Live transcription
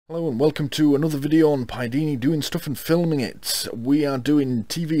Hello and welcome to another video on Pidini doing stuff and filming it. We are doing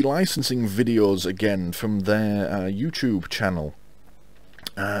TV licensing videos again from their YouTube channel.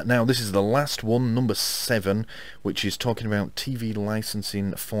 Now this is the last one, number 7, which is talking about TV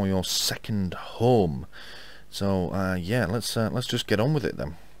licensing for your second home. So yeah, let's just get on with it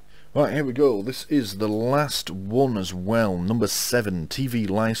then. Right, here we go. This is the last one as well, number 7, TV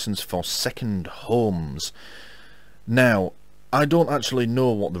license for second homes. Now, I don't actually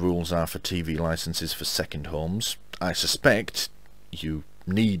know what the rules are for TV licenses for second homes. I suspect you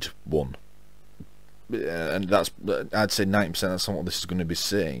need one. And that's, I'd say 90% that's not what this is going to be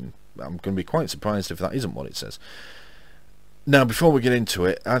saying. I'm going to be quite surprised if that isn't what it says. Now, before we get into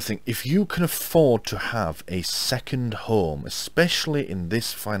it, I think if you can afford to have a second home, especially in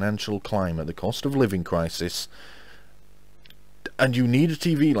this financial climate, the cost of living crisis, and you need a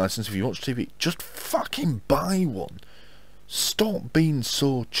TV license if you watch TV, just fucking buy one. Stop being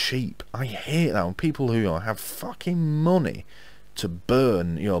so cheap. I hate that when people who have fucking money to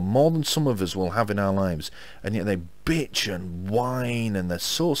burn, more than some of us will have in our lives, and yet they bitch and whine, and they're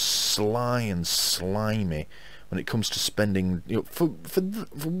so sly and slimy when it comes to spending, for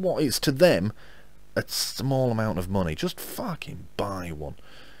what is to them a small amount of money. Just fucking buy one.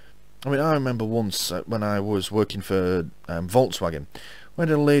 I mean, I remember once when I was working for Volkswagen, we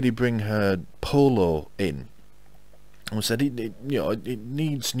had a lady bring her Polo in. And said it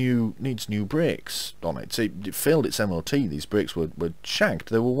needs new brakes on it. So it failed its MOT. These brakes were shagged.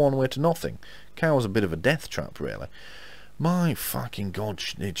 They were one way to nothing. Car was a bit of a death trap, really. My fucking god,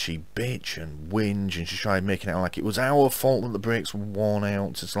 did she bitch and whinge, and she tried making it out like it was our fault that the brakes were worn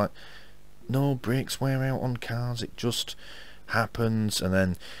out. It's like, no, brakes wear out on cars. It just happens. And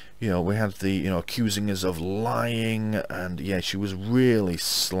then we had the accusing us of lying, and yeah, she was really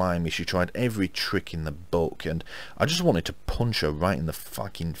slimy. She tried every trick in the book, and I just wanted to punch her right in the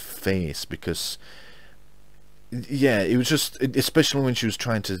fucking face, because yeah, it was just, especially when she was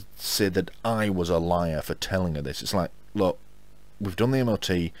trying to say that I was a liar for telling her this. It's like, look, we've done the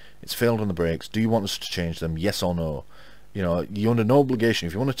MOT, it's failed on the brakes, do you want us to change them, yes or no? You're under no obligation.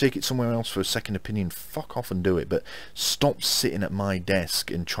 If you want to take it somewhere else for a second opinion, fuck off and do it. But stop sitting at my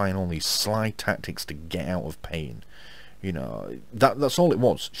desk and trying all these sly tactics to get out of pain. That's all it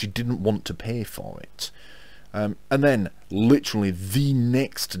was. She didn't want to pay for it. And then, literally the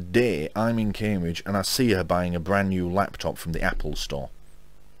next day, I'm in Cambridge and I see her buying a brand new laptop from the Apple store.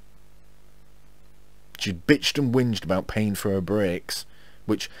 She bitched and whinged about paying for her brakes,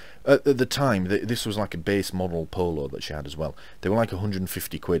 which at the time, this was like a base model Polo that she had as well. They were like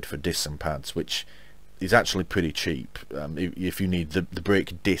 150 quid for discs and pads, which is actually pretty cheap if you need the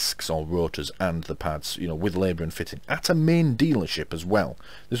brake discs or rotors and the pads, with labour and fitting, at a main dealership as well.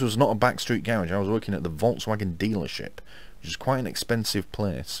 This was not a backstreet garage. I was working at the Volkswagen dealership, which is quite an expensive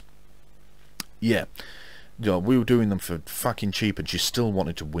place. Yeah, we were doing them for fucking cheap, and she still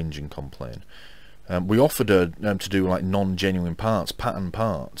wanted to whinge and complain. We offered her to do like non-genuine parts, pattern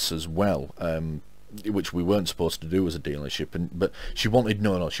parts as well, which we weren't supposed to do as a dealership. But she wanted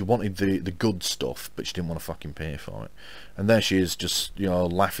she wanted the good stuff, but she didn't want to fucking pay for it. And there she is, just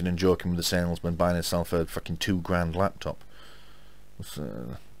laughing and joking with the salesman, buying herself a fucking £2 laptop. It's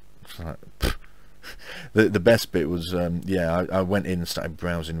like, the best bit was yeah, I went in and started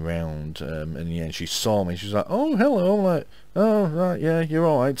browsing around, and yeah, she saw me. She was like, "Oh, hello." I'm like, "Oh, right, yeah, you're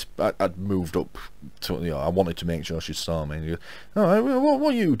all right." I'd moved up to, I wanted to make sure she saw me. And she goes, "Oh,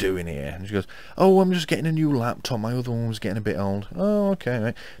 what are you doing here?" And she goes, "Oh, I'm just getting a new laptop. My other one was getting a bit old." "Oh, okay,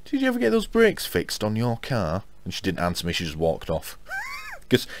 right. Did you ever get those brakes fixed on your car?" And she didn't answer me. She just walked off,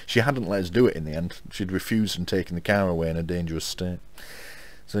 because she hadn't let us do it in the end. She'd refused and taken the car away in a dangerous state.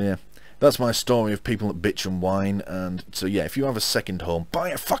 So yeah, that's my story of people that bitch and whine. And so yeah, if you have a second home, buy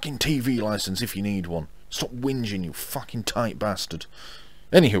a fucking TV license if you need one. Stop whinging, you fucking tight bastard.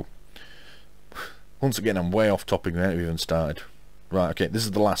 Anywho, once again, I'm way off topic now. We've even started. Right, okay, this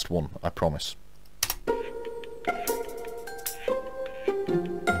is the last one, I promise.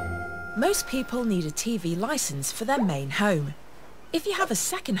 Most people need a TV license for their main home. If you have a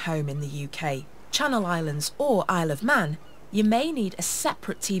second home in the UK, Channel Islands or Isle of Man, you may need a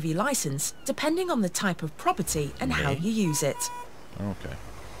separate TV license depending on the type of property and how you use it. Okay.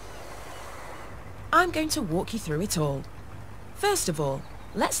 I'm going to walk you through it all. First of all,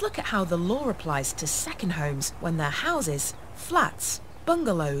 let's look at how the law applies to second homes when they're houses, flats,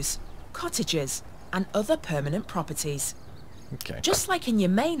 bungalows, cottages, and other permanent properties. Okay. Just like in your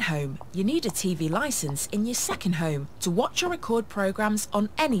main home, you need a TV license in your second home to watch or record programs on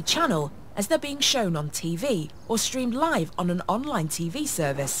any channel as they're being shown on TV or streamed live on an online TV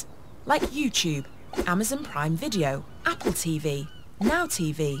service like YouTube, Amazon Prime Video, Apple TV, Now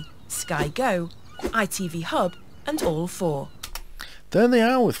TV, Sky Go, ITV Hub and All 4. There they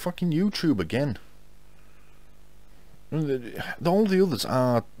are with fucking YouTube again. All the others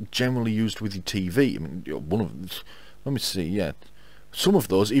are generally used with your TV. I mean, one of them, let me see, yeah. Some of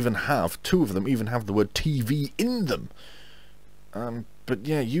those even have, two of them even have the word TV in them. But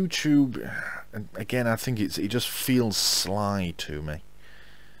yeah, YouTube, again, I think it just feels sly to me.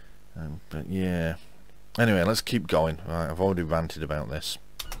 But yeah. Anyway, let's keep going. Right, I've already ranted about this.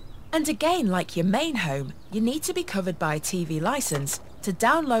 And again, like your main home, you need to be covered by a TV licence to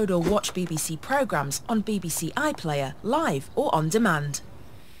download or watch BBC programmes on BBC iPlayer, live or on demand.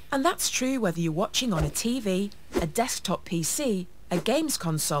 And that's true whether you're watching on a TV, a desktop PC, a games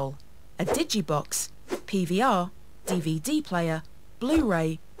console, a digibox, PVR, DVD player,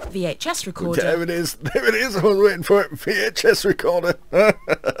 Blu-ray, VHS recorder... There it is, I was waiting for it, VHS recorder.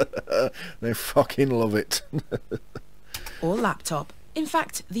 They fucking love it. or laptop. In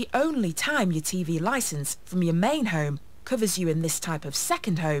fact, the only time your TV licence from your main home covers you in this type of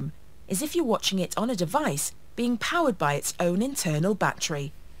second home is if you're watching it on a device being powered by its own internal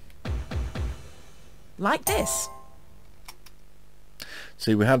battery. Like this.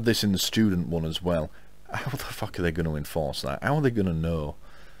 See, we had this in the student one as well. How the fuck are they going to enforce that? How are they going to know?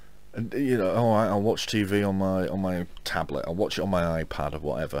 And you know, oh, I'll watch TV on my tablet. I'll watch it on my iPad or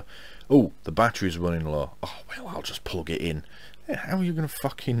whatever. Oh, the battery's running low. Oh well, I'll just plug it in. Yeah, how are you going to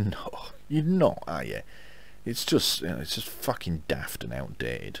fucking know? You're not, are you? It's just, you know, it's just fucking daft and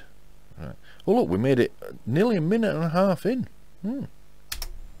outdated. Right. Well, look, we made it nearly a minute and a half in.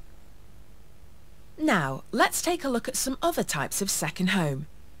 Now, let's take a look at some other types of second home.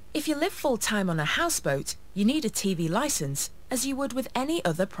 If you live full-time on a houseboat, you need a TV licence, as you would with any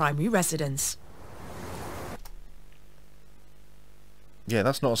other primary residence. Yeah,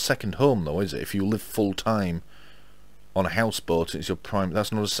 that's not a second home though, is it? If you live full-time on a houseboat, it's your prime.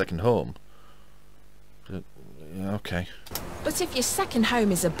 That's not a second home. Yeah, okay. But if your second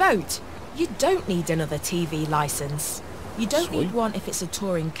home is a boat, you don't need another TV licence. You don't Sweet. need one if it's a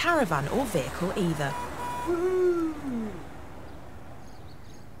touring caravan or vehicle either.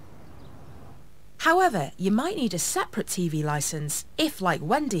 However, you might need a separate TV licence if, like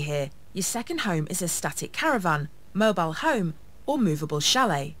Wendy here, your second home is a static caravan, mobile home or movable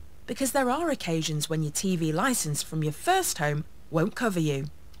chalet, because there are occasions when your TV licence from your first home won't cover you.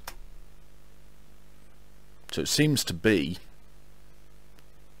 So it seems to be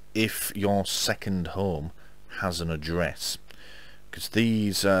if your second home has an address, because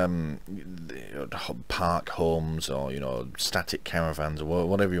these park homes or, you know, static caravans or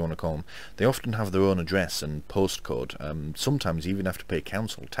whatever you want to call them, they often have their own address and postcode. Sometimes you even have to pay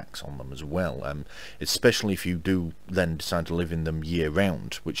council tax on them as well, especially if you do then decide to live in them year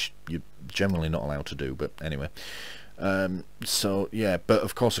round, which you're generally not allowed to do, but anyway. So yeah, but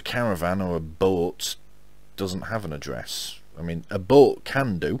of course a caravan or a boat doesn't have an address. I mean, a boat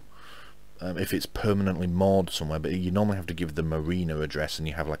can do, if it's permanently moored somewhere, but you normally have to give the marina address and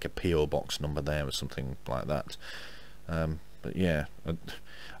you have like a PO box number there or something like that. But yeah,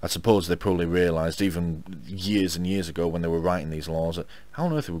 I suppose they probably realised even years and years ago when they were writing these laws that how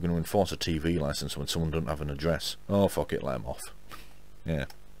on earth are we going to enforce a TV licence when someone doesn't have an address? Oh fuck it, let them off. Yeah,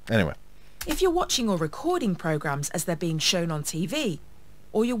 anyway. If you're watching or recording programmes as they're being shown on TV,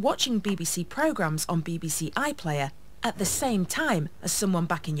 or you're watching BBC programmes on BBC iPlayer at the same time as someone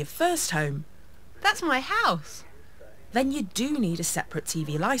back in your first home, That's my house. then you do need a separate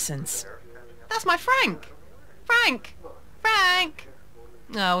TV licence. That's my Frank. Frank! Frank!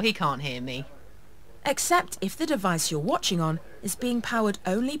 No, he can't hear me. Except if the device you're watching on is being powered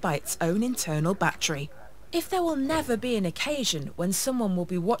only by its own internal battery. If there will never be an occasion when someone will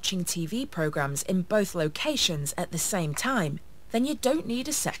be watching TV programmes in both locations at the same time, then you don't need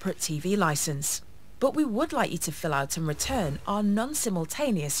a separate TV licence. But we would like you to fill out and return our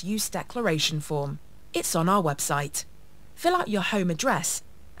non-simultaneous use declaration form. It's on our website. Fill out your home address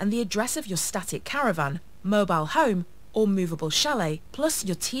and the address of your static caravan, mobile home or movable chalet, plus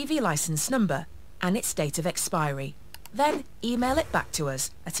your TV licence number and its date of expiry. Then email it back to us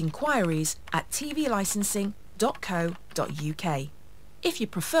at inquiries@tvlicensing.co.uk. If you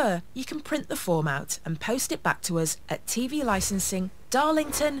prefer, you can print the form out and post it back to us at TV Licensing,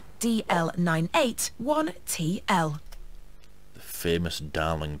 Darlington, DL981TL. The famous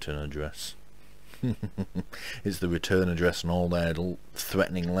Darlington address. It's the return address and all their little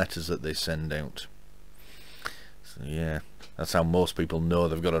threatening letters that they send out. So yeah, that's how most people know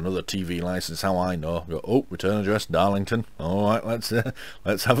they've got another TV license. How I know, go, oh, return address Darlington. All right, let's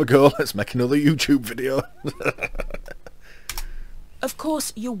have a go. Let's make another YouTube video. Of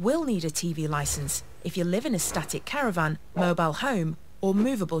course, you will need a TV licence if you live in a static caravan, mobile home or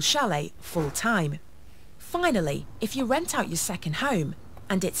movable chalet full-time. Finally, if you rent out your second home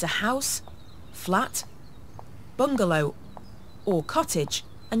and it's a house, flat, bungalow or cottage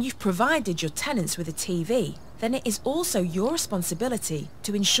and you've provided your tenants with a TV, then it is also your responsibility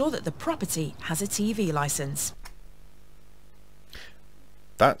to ensure that the property has a TV licence.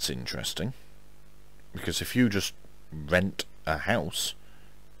 That's interesting, because if you just rent a house,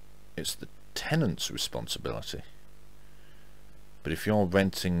 it's the tenant's responsibility. But if you're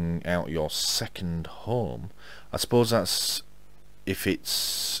renting out your second home, I suppose that's if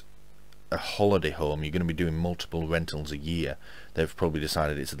it's a holiday home, you're going to be doing multiple rentals a year. They've probably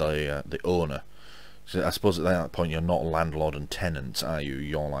decided it's the owner. So I suppose at that point you're not landlord and tenant, are you?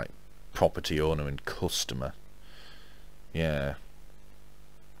 You're like property owner and customer. Yeah.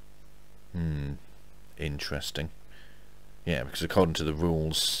 Interesting. Yeah, because according to the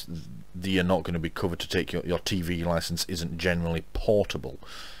rules, you're not going to be covered to take your TV license isn't generally portable.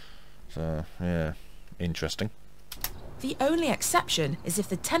 So, yeah, interesting. The only exception is if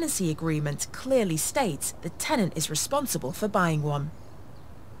the tenancy agreement clearly states the tenant is responsible for buying one.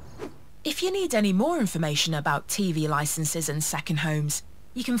 If you need any more information about TV licenses and second homes,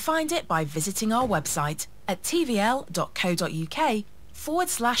 you can find it by visiting our website at tvl.co.uk/second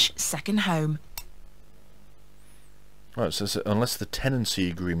home. Right, so unless the tenancy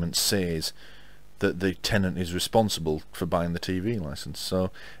agreement says that the tenant is responsible for buying the TV license. So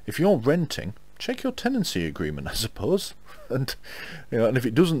if you're renting, check your tenancy agreement, I suppose. And and if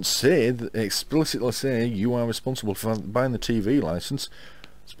it doesn't say, explicitly say you are responsible for buying the TV license,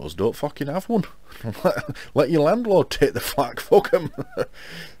 I suppose don't fucking have one. Let your landlord take the flak, fuck 'em.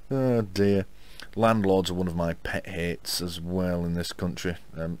 Oh dear. Landlords are one of my pet hates as well in this country.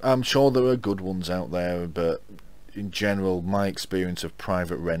 I'm sure there are good ones out there, but in general my experience of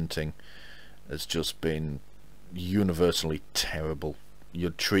private renting has just been universally terrible.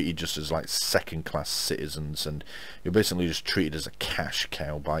 You're treated just as like second-class citizens, and you're basically just treated as a cash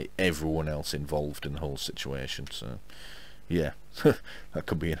cow by everyone else involved in the whole situation. So yeah, that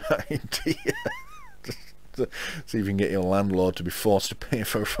could be an idea. See if you can get your landlord to be forced to pay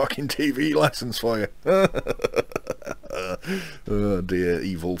for a fucking TV license for you. Oh dear,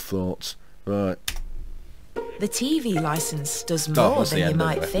 evil thoughts. Right. The TV licence does more than you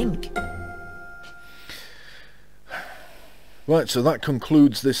might think. Right, so that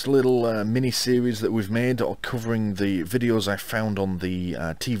concludes this little mini-series that we've made covering the videos I found on the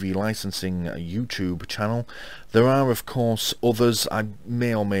TV licensing YouTube channel. There are, of course, others. I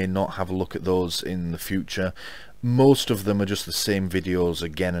may or may not have a look at those in the future. Most of them are just the same videos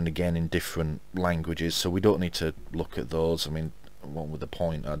again and again in different languages, so we don't need to look at those. I mean, what was the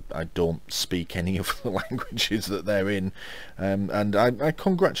point? I don't speak any of the languages that they're in, and I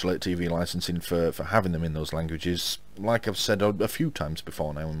congratulate TV licensing for having them in those languages. Like I've said a few times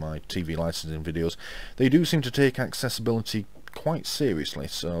before now in my TV licensing videos, they do seem to take accessibility quite seriously,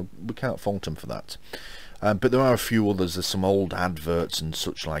 so we can't fault them for that. But there are a few others. There's some old adverts and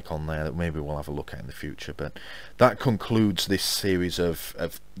such like on there that maybe we'll have a look at in the future. But that concludes this series of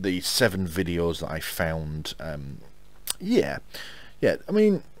the 7 videos that I found. Yeah, I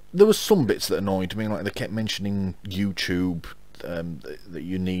mean, there was some bits that annoyed me, like they kept mentioning YouTube, that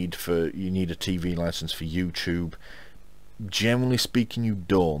you need a TV license for YouTube. Generally speaking, you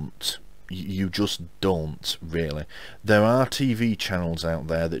don't. You just don't, really. There are TV channels out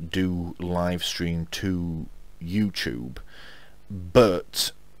there that do live stream to YouTube,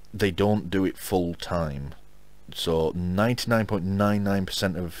 but they don't do it full time. So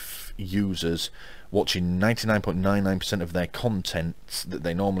 99.99% of users watching 99.99% of their content that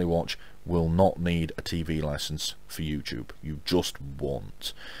they normally watch will not need a TV license for YouTube. You just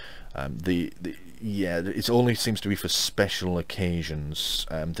won't. Yeah, it only seems to be for special occasions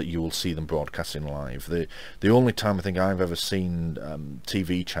that you will see them broadcasting live. The only time I think I've ever seen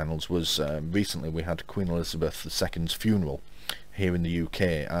TV channels was recently we had Queen Elizabeth II's funeral here in the UK,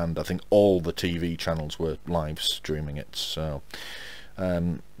 and I think all the TV channels were live streaming it. So,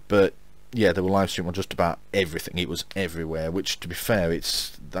 but yeah, they were live streaming on just about everything. It was everywhere, which, to be fair,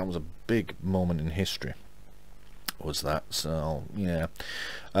 that was a big moment in history, was that. So yeah,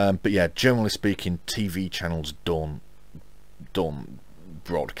 but yeah, generally speaking, TV channels don't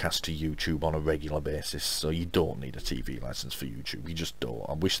broadcast to YouTube on a regular basis, so you don't need a TV license for YouTube. You just don't.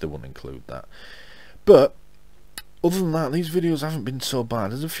 I wish they wouldn't include that. But other than that, these videos haven't been so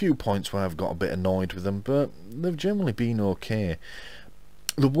bad. There's a few points where I've got a bit annoyed with them, but they've generally been okay.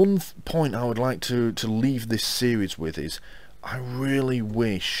 The one point I would like to leave this series with is, I really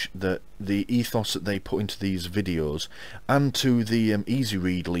wish that the ethos that they put into these videos, and to the easy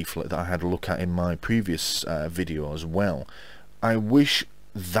read leaflet that I had a look at in my previous video as well, I wish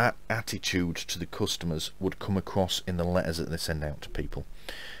that attitude to the customers would come across in the letters that they send out to people,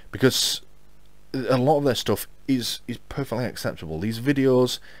 because a lot of their stuff is perfectly acceptable. These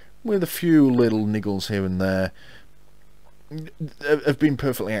videos, with a few little niggles here and there, have been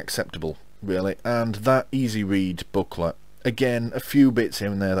perfectly acceptable, really. And that easy read booklet, again, a few bits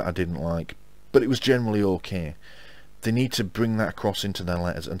here and there that I didn't like, but it was generally okay. They need to bring that across into their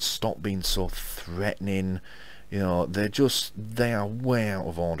letters and stop being so threatening. You know, they are way out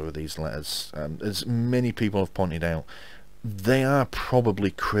of order with these letters. As many people have pointed out, they are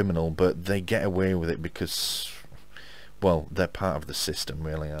probably criminal, but they get away with it because, well, they're part of the system,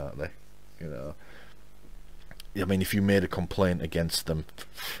 really, aren't they? You know, I mean, if you made a complaint against them,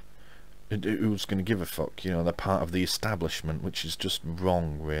 who's going to give a fuck? You know, they're part of the establishment, which is just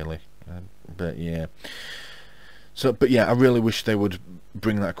wrong, really. But yeah. So, but yeah, I really wish they would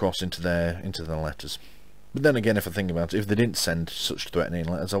bring that across into their letters. But then again, if I think about it, if they didn't send such threatening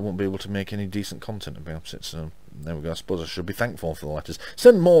letters, I wouldn't be able to make any decent content about it. So there we go. I suppose I should be thankful for the letters.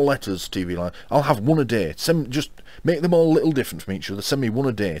 Send more letters, TV Line. I'll have one a day. Just make them all a little different from each other. Send me one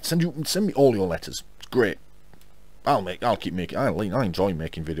a day. Send me all your letters. It's great. I'll keep making. I enjoy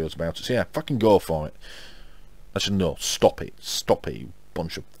making videos about it. So yeah, fucking go for it. Actually, no. Stop it. Stop it, you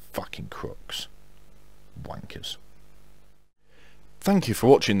bunch of fucking crooks. Wankers. Thank you for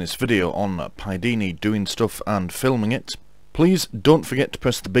watching this video on Pidini doing stuff and filming it. Please don't forget to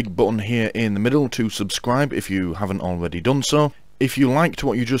press the big button here in the middle to subscribe if you haven't already done so. If you liked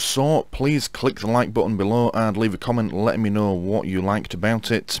what you just saw, please click the like button below and leave a comment letting me know what you liked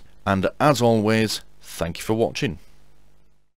about it. And as always, thank you for watching.